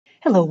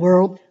Hello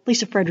world,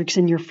 Lisa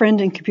Friedrichsen, your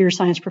friend and computer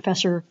science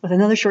professor with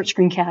another short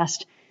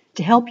screencast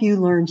to help you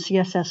learn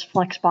CSS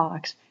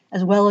flexbox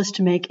as well as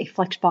to make a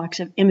flexbox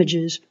of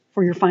images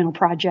for your final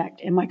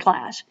project in my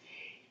class,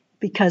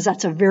 because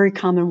that's a very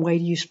common way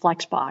to use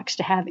flexbox,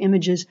 to have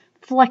images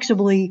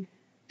flexibly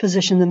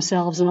position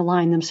themselves and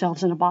align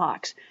themselves in a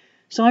box.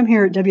 So I'm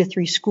here at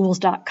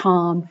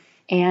w3schools.com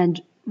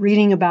and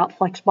reading about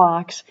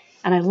flexbox,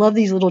 and I love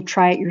these little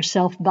try it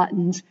yourself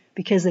buttons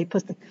because they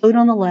put the code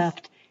on the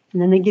left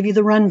and then they give you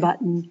the run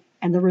button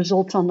and the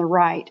results on the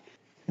right.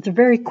 It's a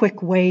very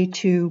quick way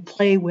to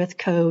play with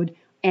code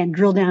and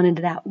drill down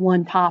into that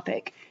one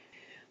topic.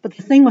 But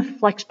the thing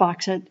with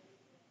flexbox that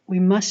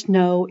we must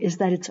know is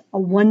that it's a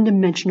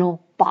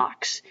one-dimensional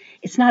box.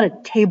 It's not a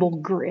table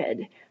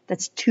grid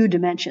that's 2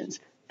 dimensions.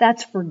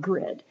 That's for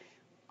grid.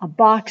 A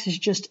box is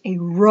just a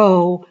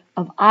row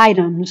of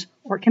items,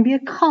 or it can be a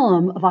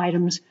column of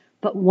items,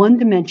 but one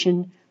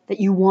dimension that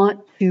you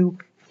want to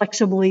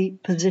flexibly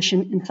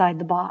position inside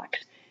the box.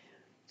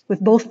 With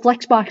both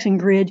flexbox and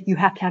grid, you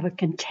have to have a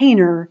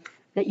container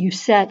that you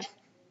set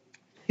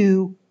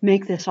to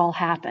make this all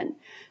happen.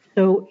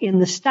 So in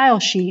the style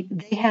sheet,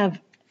 they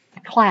have a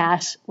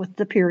class with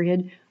the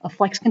period, a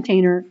flex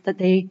container that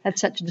they have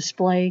set to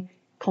display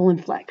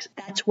 :flex.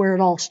 That's where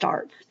it all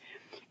starts.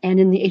 And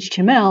in the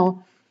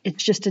HTML,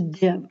 it's just a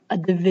div, a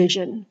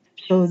division.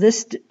 So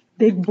this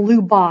big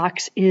blue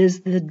box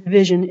is the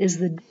division, is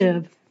the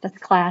div that's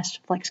classed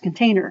flex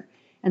container.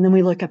 And then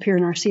we look up here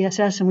in our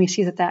CSS and we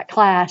see that that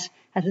class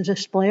has a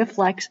display of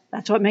flex.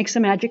 That's what makes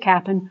the magic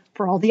happen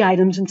for all the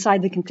items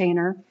inside the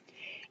container.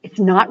 It's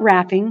not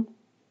wrapping.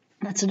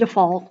 That's a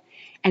default.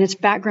 And its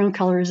background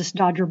color is this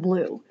Dodger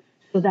blue.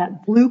 So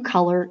that blue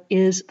color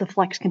is the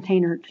flex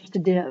container, just a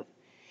div.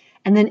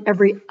 And then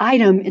every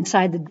item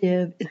inside the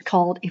div is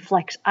called a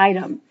flex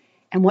item.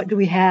 And what do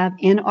we have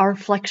in our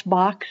flex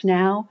box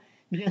now?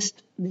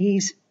 Just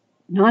these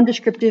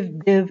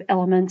non-descriptive div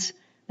elements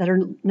that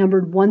are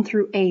numbered 1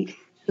 through 8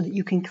 so that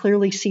you can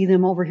clearly see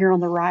them over here on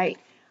the right.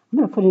 I'm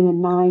going to put in a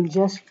 9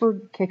 just for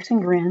kicks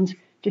and grins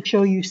to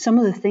show you some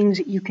of the things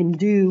that you can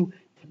do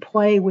to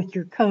play with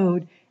your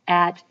code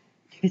at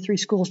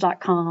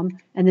w3schools.com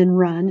and then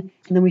run.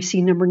 And then we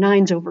see number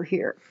 9s over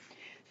here.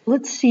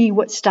 Let's see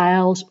what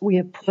styles we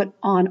have put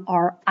on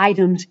our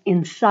items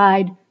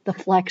inside the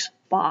flex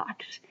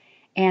box.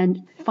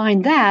 And to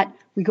find that,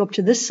 we go up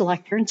to this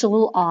selector, and it's a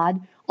little odd.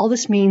 All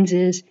this means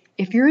is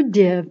if you're a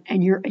div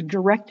and you're a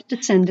direct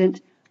descendant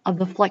of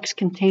the flex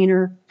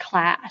container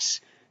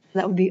class,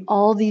 that would be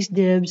all these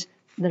divs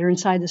that are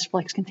inside this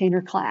flex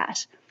container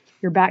class.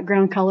 Your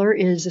background color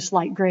is this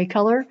light gray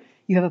color.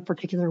 You have a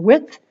particular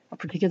width, a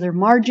particular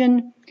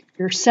margin.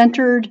 You're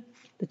centered.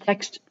 The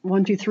text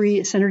 1, 2, 3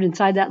 is centered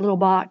inside that little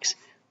box.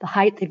 The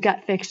height they've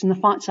got fixed and the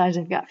font size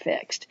they've got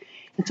fixed.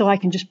 And so I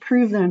can just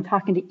prove that I'm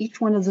talking to each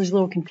one of those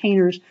little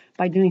containers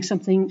by doing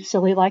something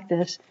silly like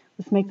this.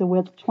 Let's make the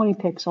width 20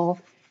 pixel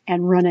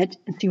and run it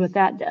and see what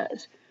that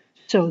does.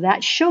 So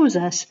that shows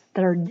us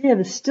that our div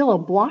is still a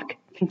block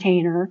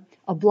container,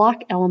 a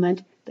block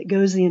element that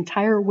goes the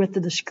entire width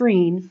of the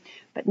screen,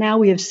 but now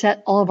we have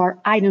set all of our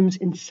items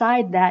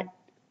inside that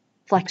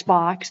flex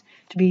box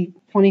to be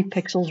 20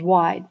 pixels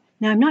wide.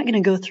 Now I'm not going to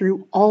go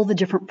through all the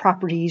different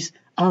properties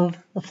of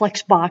the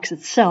flex box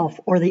itself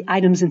or the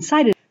items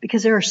inside it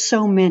because there are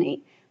so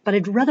many, but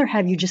I'd rather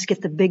have you just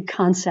get the big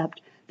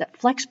concept that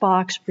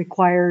flexbox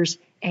requires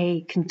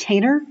a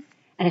container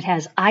and it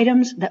has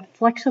items that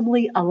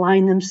flexibly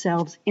align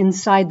themselves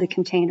inside the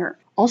container.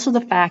 Also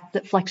the fact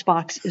that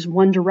flexbox is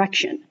one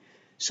direction.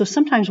 So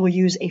sometimes we'll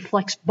use a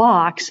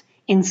flexbox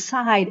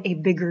inside a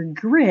bigger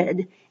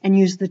grid and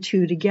use the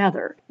two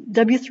together.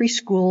 W3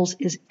 Schools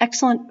is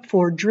excellent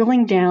for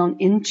drilling down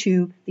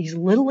into these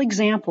little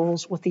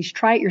examples with these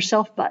try it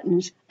yourself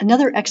buttons.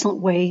 Another excellent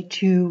way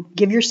to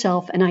give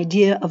yourself an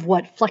idea of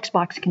what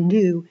flexbox can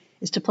do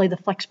is to play the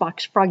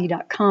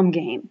flexboxfroggy.com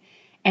game.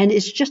 And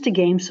it's just a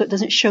game, so it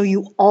doesn't show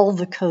you all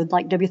the code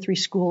like W3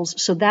 Schools,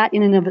 so that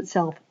in and of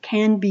itself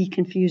can be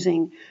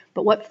confusing.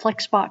 But what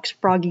Flexbox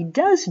Froggy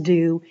does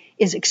do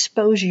is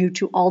expose you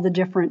to all the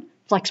different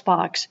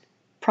Flexbox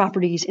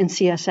properties in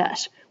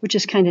CSS, which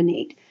is kind of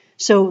neat.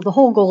 So the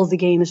whole goal of the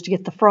game is to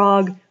get the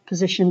frog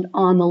positioned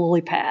on the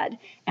lily pad,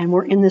 and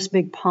we're in this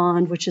big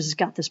pond, which has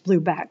got this blue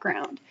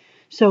background.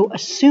 So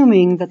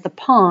assuming that the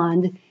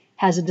pond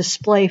has a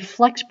display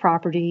flex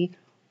property,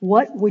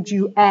 what would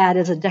you add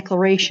as a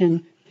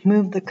declaration to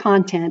move the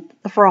content,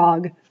 the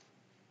frog,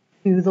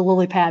 to the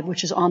lily pad,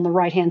 which is on the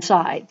right-hand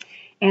side?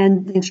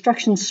 And the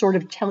instructions sort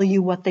of tell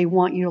you what they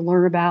want you to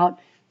learn about.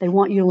 They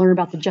want you to learn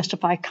about the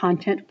justify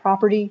content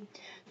property.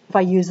 If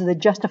I use the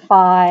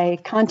justify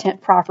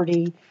content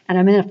property and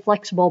I'm in a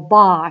flexible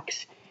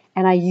box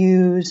and I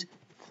use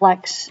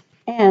flex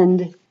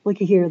end,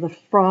 look at here, the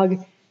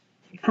frog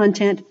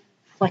content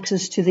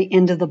flexes to the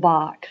end of the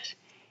box.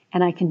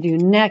 And I can do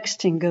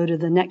next and go to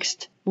the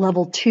next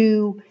level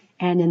 2.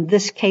 And in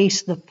this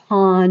case, the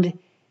pond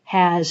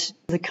has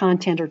the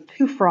content or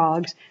 2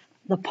 frogs.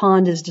 The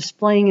pond is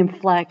displaying in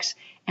flex.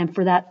 And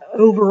for that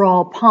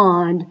overall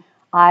pond,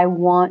 I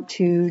want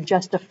to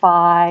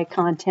justify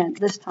content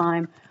this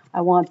time.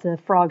 I want the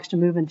frogs to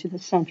move into the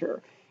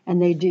center,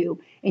 and they do.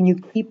 And you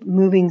keep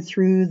moving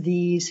through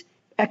these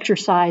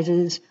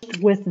exercises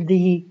with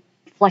the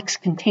Flex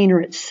container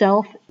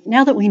itself.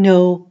 Now that we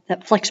know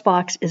that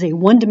Flexbox is a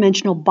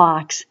one-dimensional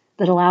box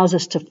that allows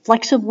us to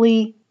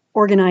flexibly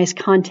organize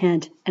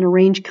content and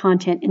arrange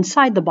content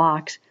inside the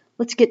box,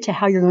 let's get to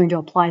how you're going to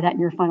apply that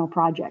in your final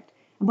project.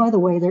 And by the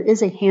way, there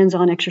is a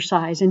hands-on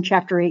exercise in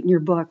Chapter 8 in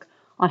your book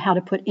on how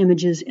to put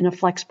images in a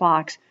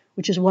Flexbox,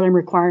 which is what I'm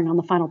requiring on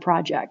the final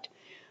project.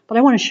 But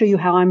I want to show you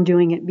how I'm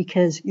doing it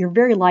because you're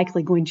very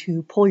likely going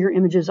to pull your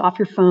images off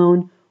your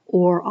phone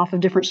or off of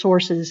different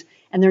sources,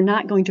 and they're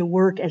not going to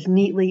work as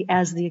neatly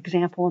as the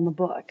example in the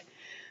book.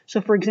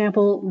 So for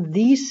example,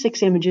 these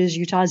 6 images,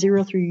 Utah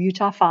 0 through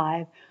Utah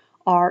 5,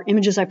 are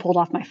images I pulled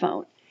off my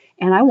phone,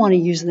 and I want to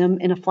use them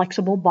in a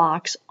flexible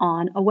box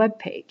on a web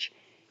page.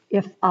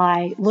 If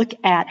I look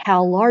at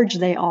how large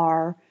they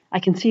are, I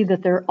can see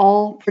that they're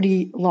all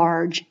pretty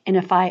large, and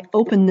if I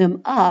open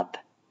them up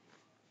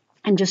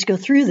and just go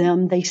through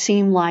them, they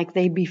seem like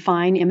they'd be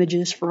fine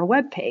images for a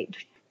web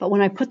page. But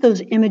when I put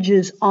those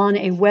images on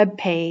a web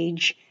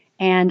page,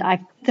 and I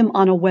put them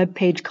on a web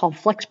page called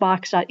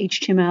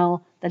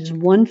flexbox.html, that is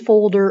one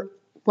folder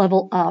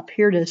level up.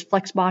 Here it is,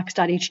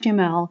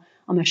 flexbox.html.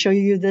 I'm going to show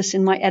you this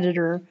in my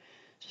editor.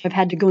 So I've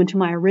had to go into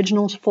my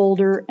originals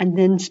folder and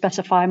then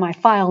specify my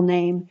file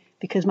name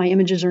because my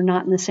images are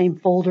not in the same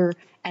folder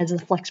as the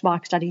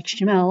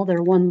flexbox.html.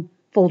 They're one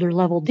folder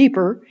level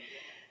deeper.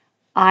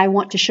 I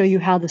want to show you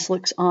how this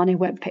looks on a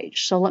web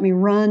page. So let me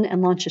run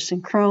and launch this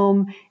in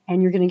Chrome,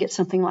 and you're going to get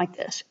something like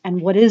this.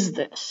 And what is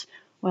this?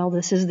 Well,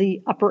 this is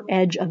the upper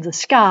edge of the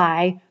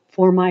sky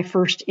for my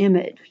first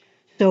image.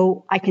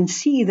 So I can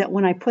see that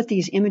when I put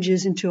these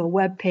images into a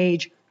web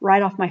page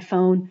right off my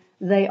phone,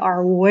 they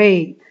are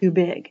way too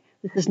big.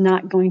 This is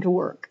not going to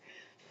work.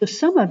 So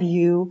some of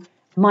you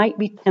might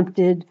be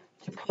tempted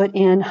to put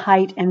in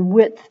height and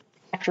width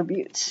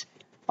attributes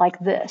like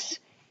this.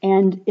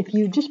 And if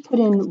you just put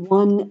in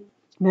one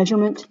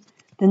measurement,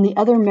 then the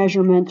other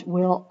measurement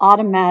will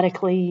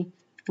automatically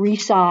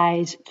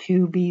resize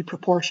to be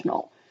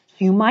proportional.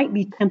 So you might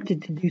be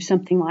tempted to do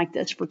something like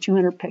this for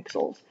 200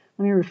 pixels.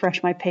 Let me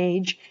refresh my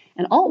page,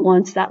 and all at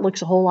once that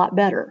looks a whole lot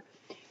better.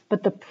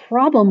 But the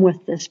problem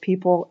with this,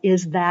 people,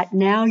 is that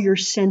now you're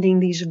sending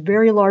these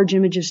very large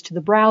images to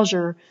the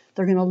browser.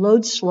 They're going to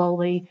load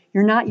slowly.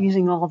 You're not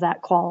using all of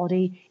that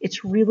quality.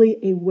 It's really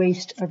a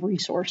waste of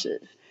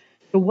resources.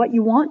 So what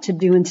you want to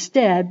do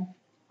instead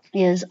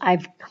is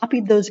I've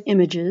copied those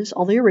images,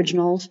 all the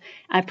originals,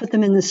 and I put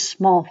them in this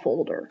small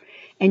folder.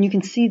 And you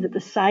can see that the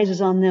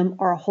sizes on them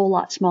are a whole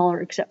lot smaller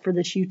except for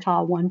this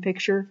Utah 1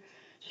 picture.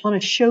 So I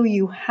want to show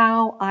you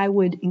how I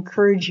would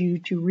encourage you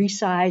to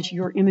resize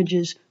your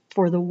images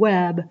for the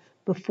web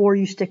before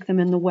you stick them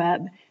in the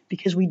web,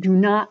 because we do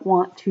not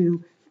want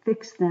to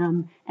fix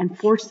them and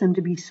force them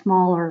to be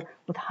smaller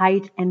with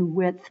height and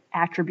width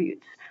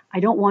attributes. I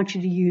don't want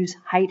you to use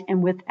height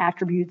and width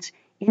attributes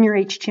in your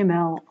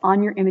HTML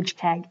on your image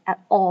tag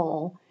at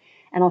all,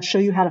 and I'll show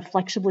you how to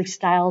flexibly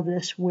style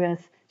this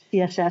with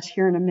CSS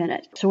here in a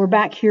minute. So we're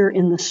back here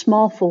in the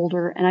small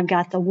folder, and I've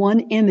got the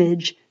one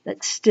image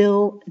that's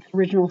still its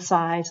original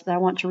size that I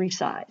want to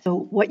resize. So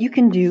what you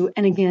can do,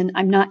 and again,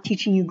 I'm not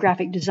teaching you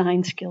graphic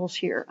design skills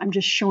here. I'm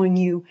just showing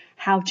you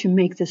how to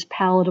make this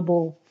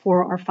palatable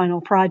for our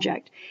final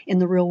project. In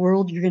the real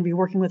world, you're going to be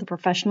working with a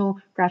professional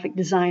graphic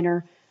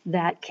designer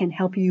that can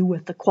help you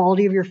with the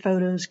quality of your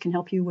photos, can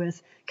help you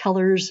with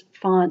colors,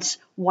 fonts,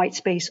 white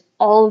space,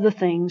 all of the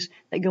things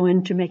that go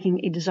into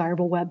making a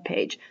desirable web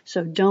page.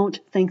 So don't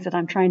think that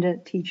I'm trying to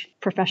teach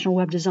professional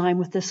web design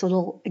with this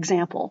little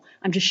example.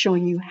 I'm just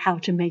showing you how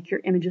to make your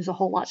images a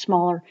whole lot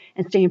smaller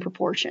and stay in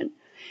proportion.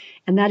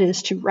 And that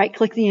is to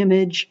right-click the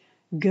image,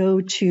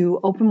 go to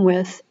Open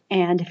With,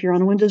 and if you're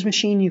on a Windows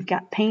machine, you've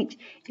got Paint.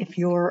 If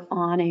you're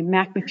on a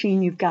Mac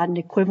machine, you've got an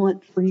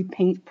equivalent free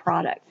Paint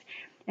product.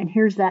 And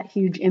here's that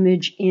huge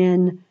image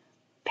in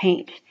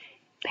Paint.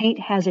 Paint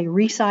has a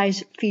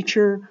resize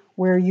feature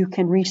where you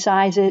can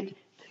resize it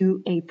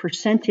to a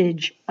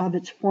percentage of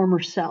its former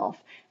self.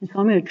 And so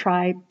I'm going to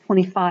try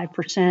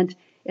 25%.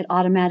 It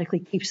automatically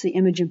keeps the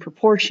image in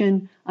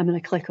proportion. I'm going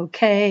to click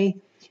OK,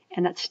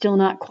 and that's still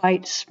not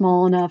quite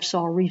small enough, so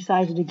I'll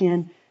resize it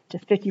again to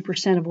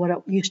 50% of what it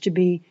used to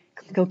be.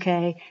 Click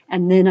OK,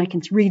 and then I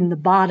can read in the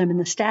bottom in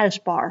the status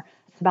bar.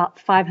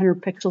 About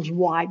 500 pixels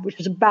wide, which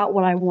is about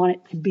what I want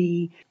it to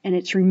be, and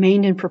it's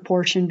remained in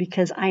proportion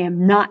because I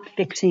am not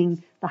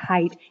fixing the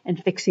height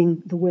and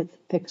fixing the width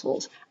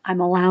pixels. I'm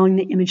allowing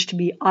the image to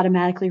be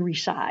automatically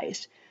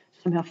resized.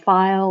 So I'm going to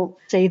File,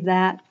 save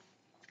that,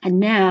 and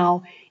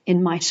now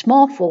in my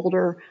small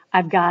folder,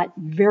 I've got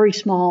very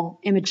small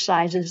image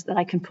sizes that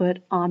I can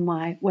put on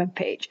my web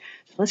page.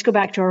 So let's go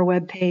back to our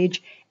web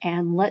page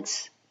and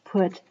let's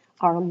put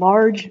our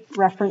large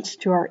reference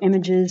to our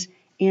images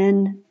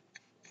in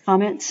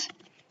comments,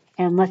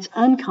 and let's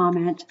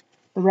uncomment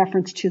the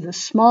reference to the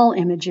small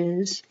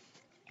images.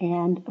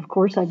 And of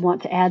course, I'd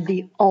want to add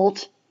the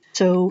alt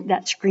so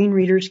that screen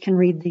readers can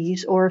read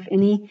these, or if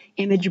any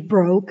image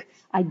broke,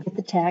 I'd get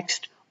the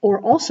text, or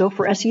also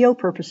for SEO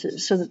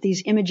purposes, so that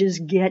these images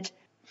get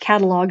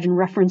cataloged and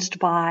referenced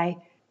by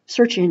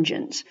search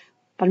engines.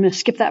 But I'm going to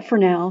skip that for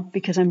now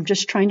because I'm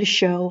just trying to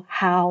show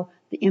how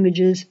the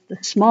images, the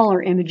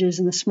smaller images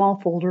in the small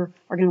folder,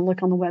 are going to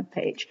look on the web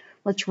page.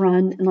 Let's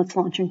run and let's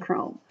launch in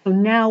Chrome. So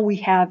now we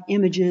have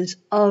images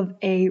of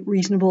a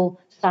reasonable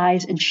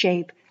size and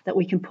shape that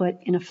we can put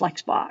in a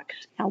flexbox.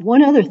 Now,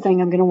 one other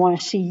thing I'm going to want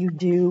to see you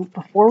do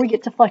before we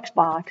get to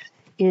flexbox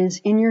is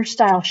in your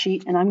style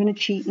sheet, and I'm going to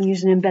cheat and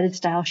use an embedded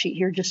style sheet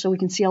here just so we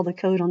can see all the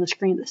code on the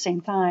screen at the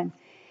same time,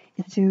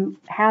 is to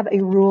have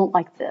a rule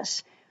like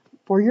this.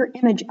 For your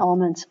image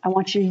elements, I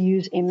want you to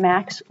use a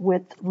max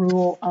width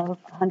rule of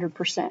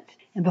 100%.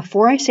 And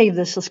before I save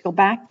this, let's go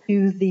back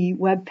to the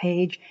web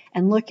page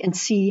and look and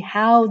see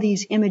how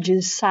these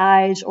images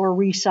size or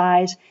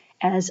resize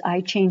as I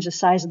change the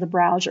size of the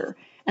browser.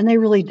 And they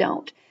really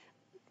don't.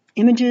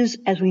 Images,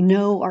 as we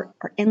know, are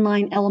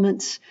inline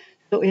elements.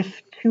 So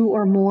if two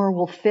or more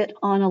will fit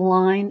on a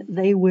line,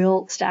 they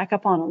will stack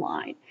up on a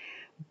line.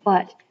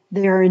 But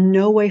they are in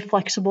no way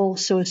flexible,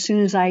 so as soon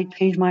as I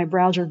change my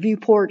browser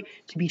viewport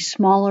to be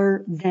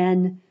smaller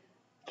than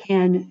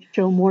can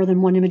show more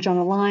than one image on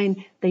a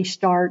line, they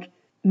start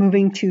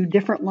moving to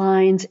different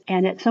lines,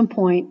 and at some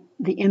point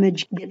the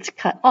image gets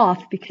cut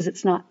off because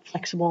it's not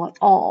flexible at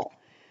all.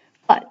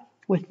 But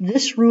with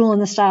this rule in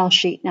the style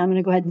sheet, now I'm going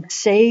to go ahead and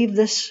save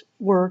this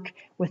work.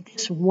 With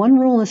this one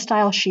rule in the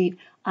style sheet,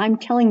 I'm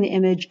telling the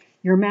image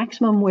your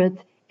maximum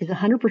width is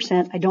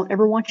 100%. I don't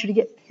ever want you to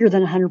get bigger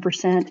than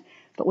 100%.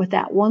 But with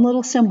that one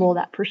little symbol,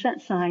 that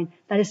percent sign,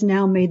 that has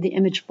now made the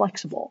image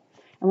flexible.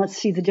 And let's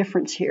see the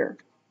difference here.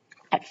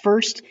 At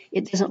first,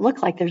 it doesn't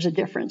look like there's a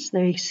difference.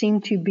 They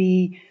seem to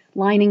be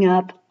lining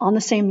up on the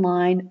same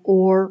line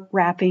or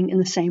wrapping in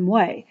the same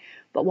way.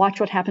 But watch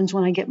what happens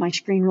when I get my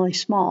screen really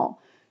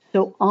small.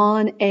 So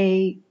on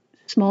a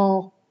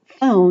small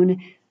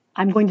phone,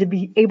 I'm going to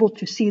be able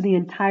to see the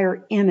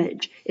entire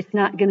image. It's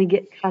not going to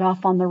get cut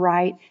off on the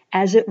right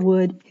as it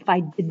would if I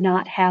did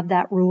not have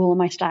that rule in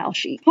my style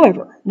sheet.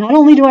 However, not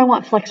only do I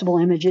want flexible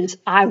images,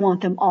 I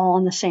want them all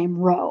on the same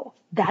row.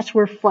 That's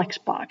where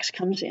Flexbox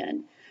comes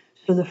in.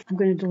 So I'm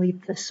going to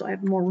delete this so I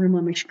have more room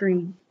on my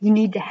screen. You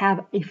need to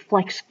have a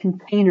flex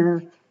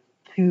container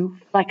to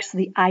flex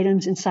the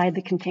items inside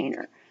the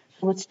container.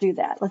 So let's do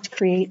that. Let's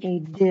create a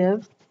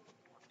div,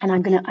 and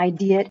I'm going to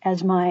ID it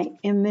as my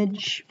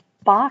image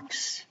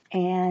box,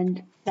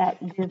 and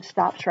that div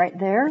stops right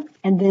there.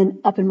 And then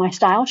up in my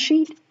style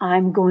sheet,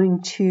 I'm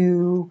going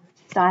to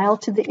style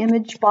to the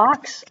image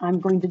box. I'm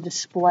going to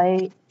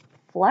display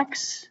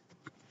flex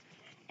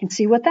and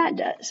see what that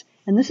does.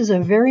 And this is a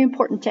very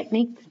important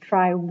technique to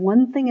try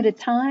one thing at a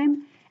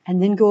time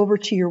and then go over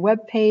to your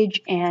web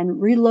page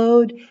and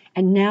reload.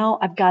 And now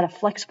I've got a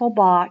flexible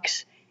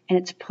box, and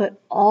it's put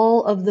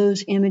all of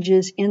those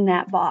images in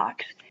that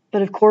box.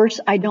 But of course,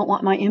 I don't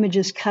want my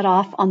images cut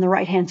off on the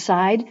right-hand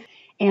side.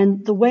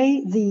 And the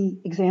way the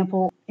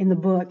example in the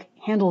book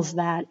handles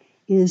that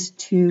is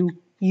to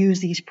use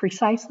these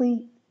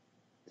precisely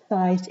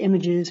sized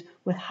images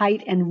with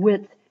height and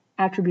width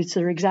attributes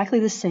that are exactly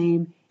the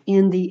same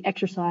in the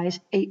exercise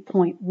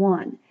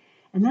 8.1.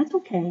 And that's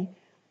okay,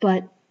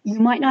 but you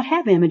might not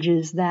have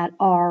images that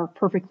are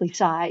perfectly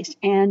sized.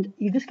 And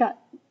you just got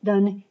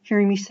done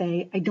hearing me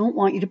say, I don't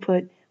want you to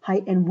put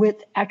height and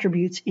width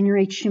attributes in your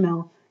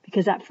HTML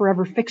because that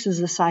forever fixes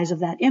the size of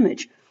that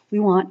image. We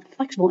want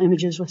flexible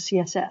images with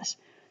CSS.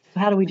 So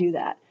how do we do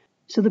that?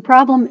 So the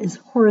problem is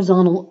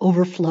horizontal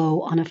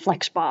overflow on a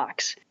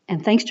flexbox.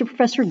 And thanks to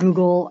Professor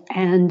Google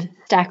and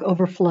Stack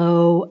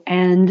Overflow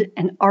and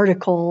an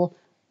article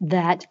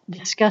that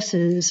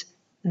discusses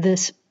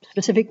this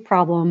specific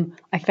problem,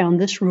 I found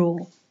this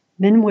rule.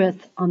 Min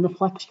width on the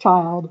flex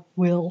child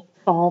will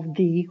solve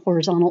the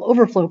horizontal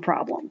overflow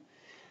problem.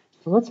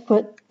 So let's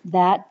put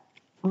that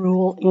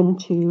rule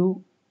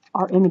into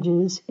our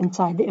images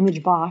inside the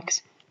image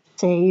box,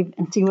 save,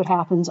 and see what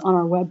happens on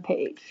our web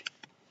page.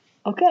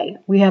 Okay,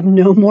 we have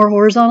no more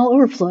horizontal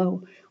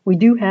overflow. We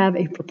do have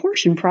a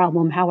proportion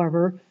problem,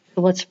 however,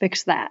 so let's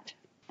fix that.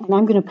 And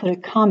I'm going to put a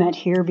comment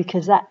here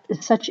because that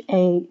is such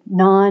a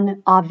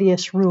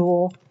non-obvious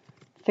rule.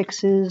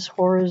 Fixes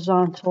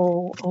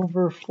horizontal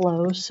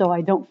overflow, so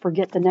I don't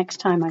forget the next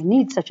time I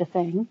need such a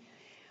thing.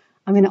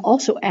 I'm going to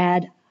also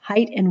add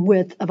height and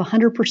width of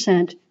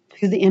 100%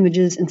 to the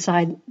images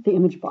inside the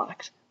image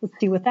box. Let's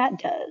see what that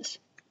does.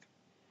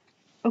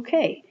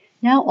 Okay,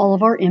 now all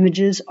of our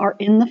images are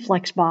in the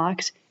flex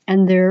box,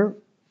 and they're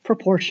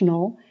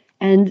proportional,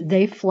 and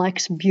they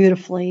flex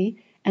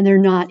beautifully, and they're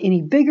not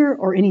any bigger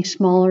or any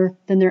smaller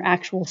than their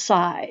actual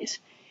size.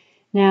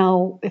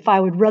 Now, if I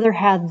would rather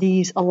have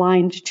these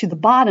aligned to the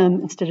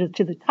bottom instead of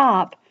to the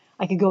top,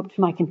 I could go up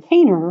to my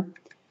container,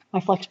 my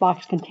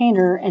Flexbox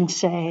container, and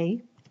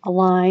say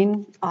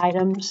align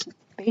items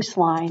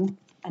baseline,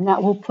 and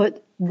that will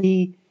put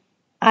the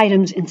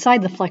items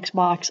inside the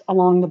Flexbox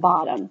along the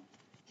bottom.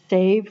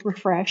 Save,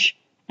 refresh,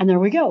 and there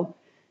we go.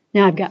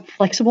 Now I've got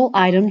flexible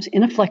items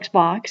in a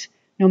Flexbox.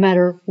 No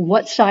matter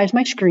what size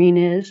my screen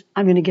is,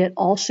 I'm going to get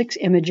all 6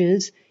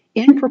 images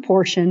in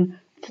proportion,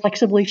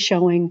 flexibly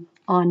showing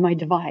on my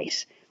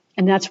device.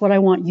 And that's what I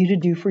want you to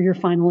do for your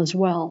final as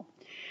well.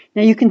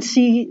 Now you can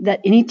see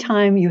that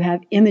anytime you have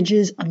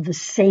images of the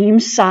same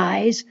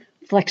size,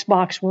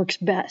 Flexbox works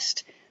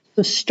best.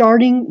 So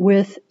starting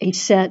with a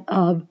set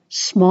of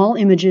small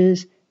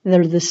images that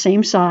are the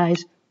same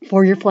size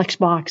for your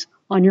Flexbox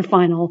on your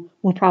final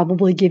will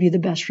probably give you the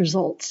best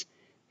results.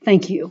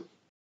 Thank you.